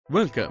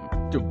Welcome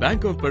to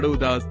Bank of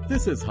Baroda's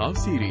This Is How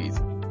series.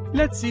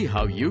 Let's see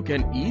how you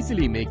can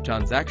easily make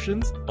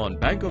transactions on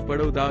Bank of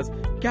Baroda's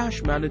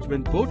cash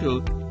management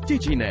portal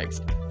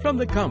DigiNext from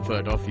the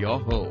comfort of your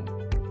home.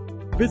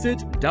 Visit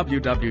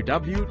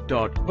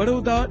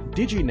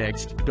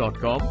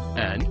www.barodadiginext.com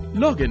and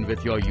log in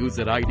with your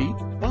user ID,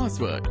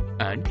 password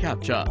and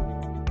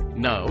CAPTCHA.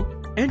 Now,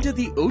 enter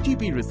the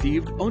OTP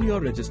received on your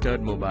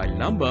registered mobile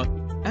number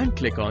and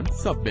click on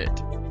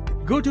Submit.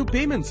 Go to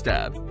Payments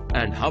tab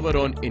and hover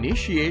on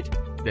Initiate,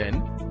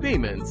 then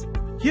Payments.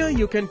 Here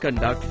you can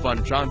conduct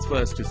fund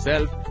transfers to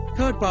self,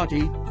 third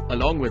party,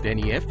 along with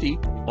NEFT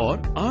or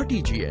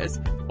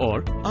RTGS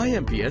or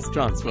IMPS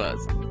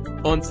transfers.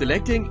 On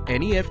selecting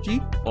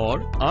NEFT or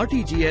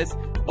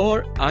RTGS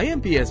or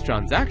IMPS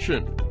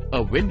transaction,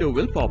 a window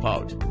will pop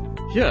out.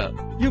 Here,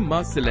 you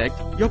must select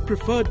your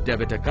preferred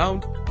debit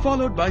account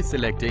followed by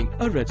selecting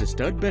a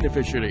registered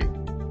beneficiary.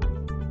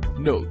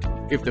 Note,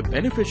 if the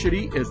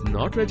beneficiary is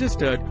not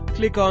registered,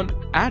 click on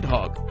Ad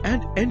hoc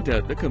and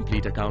enter the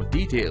complete account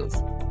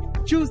details.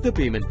 Choose the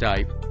payment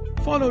type,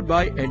 followed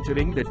by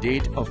entering the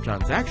date of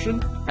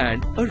transaction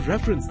and a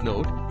reference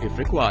note if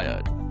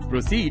required.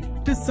 Proceed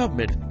to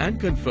submit and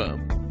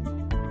confirm.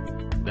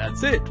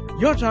 That's it.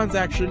 Your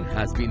transaction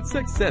has been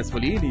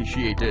successfully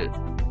initiated.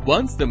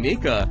 Once the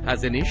maker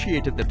has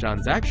initiated the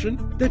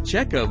transaction, the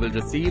checker will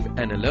receive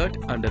an alert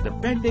under the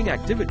Pending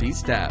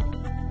Activities tab.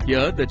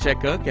 Here, the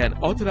checker can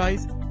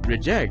authorize,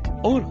 reject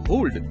or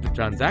hold the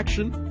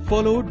transaction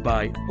followed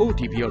by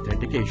OTP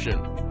authentication.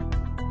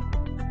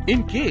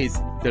 In case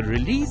the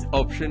release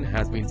option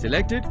has been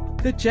selected,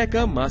 the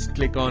checker must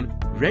click on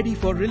Ready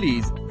for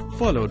Release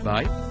followed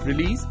by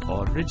Release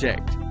or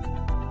Reject.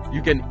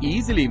 You can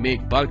easily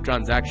make bulk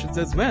transactions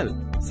as well.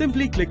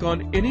 Simply click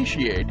on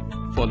Initiate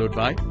followed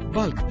by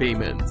Bulk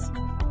Payments.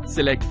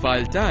 Select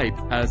file type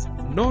as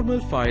Normal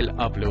File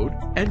Upload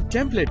and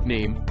template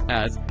name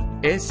as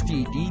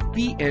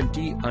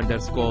stdpmt_xl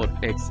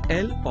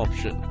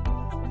option.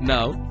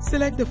 Now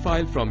select the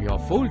file from your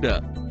folder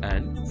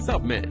and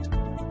submit.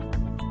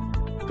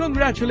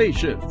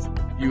 Congratulations!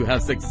 You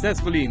have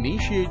successfully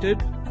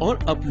initiated or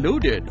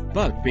uploaded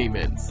bulk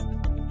payments.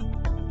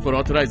 For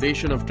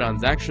authorization of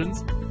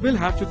transactions, we'll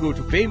have to go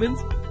to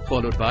Payments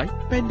followed by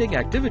Pending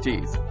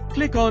Activities.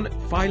 Click on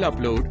File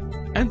Upload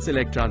and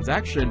select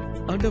Transaction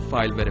under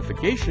File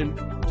Verification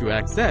to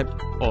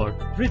accept or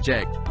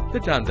reject the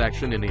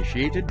transaction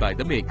initiated by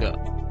the maker.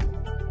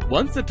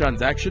 Once the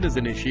transaction is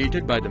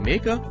initiated by the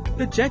maker,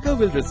 the checker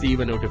will receive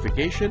a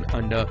notification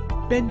under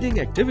Pending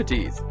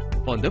Activities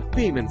on the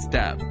Payments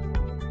tab.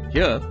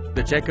 Here,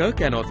 the checker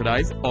can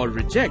authorize or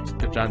reject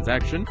the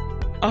transaction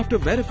after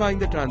verifying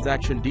the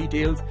transaction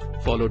details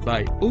followed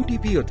by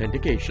OTP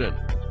authentication.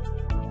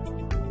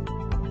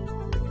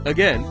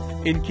 Again,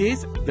 in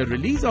case the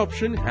release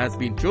option has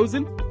been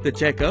chosen, the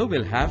checker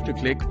will have to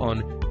click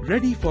on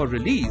Ready for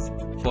Release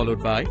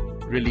followed by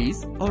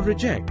Release or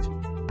Reject.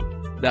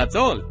 That's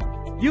all.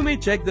 You may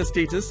check the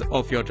status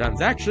of your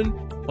transaction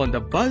on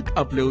the Bulk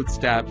Uploads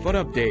tab for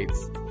updates.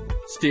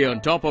 Stay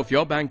on top of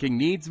your banking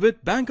needs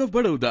with Bank of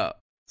Baroda.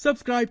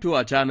 Subscribe to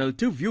our channel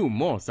to view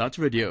more such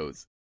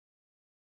videos.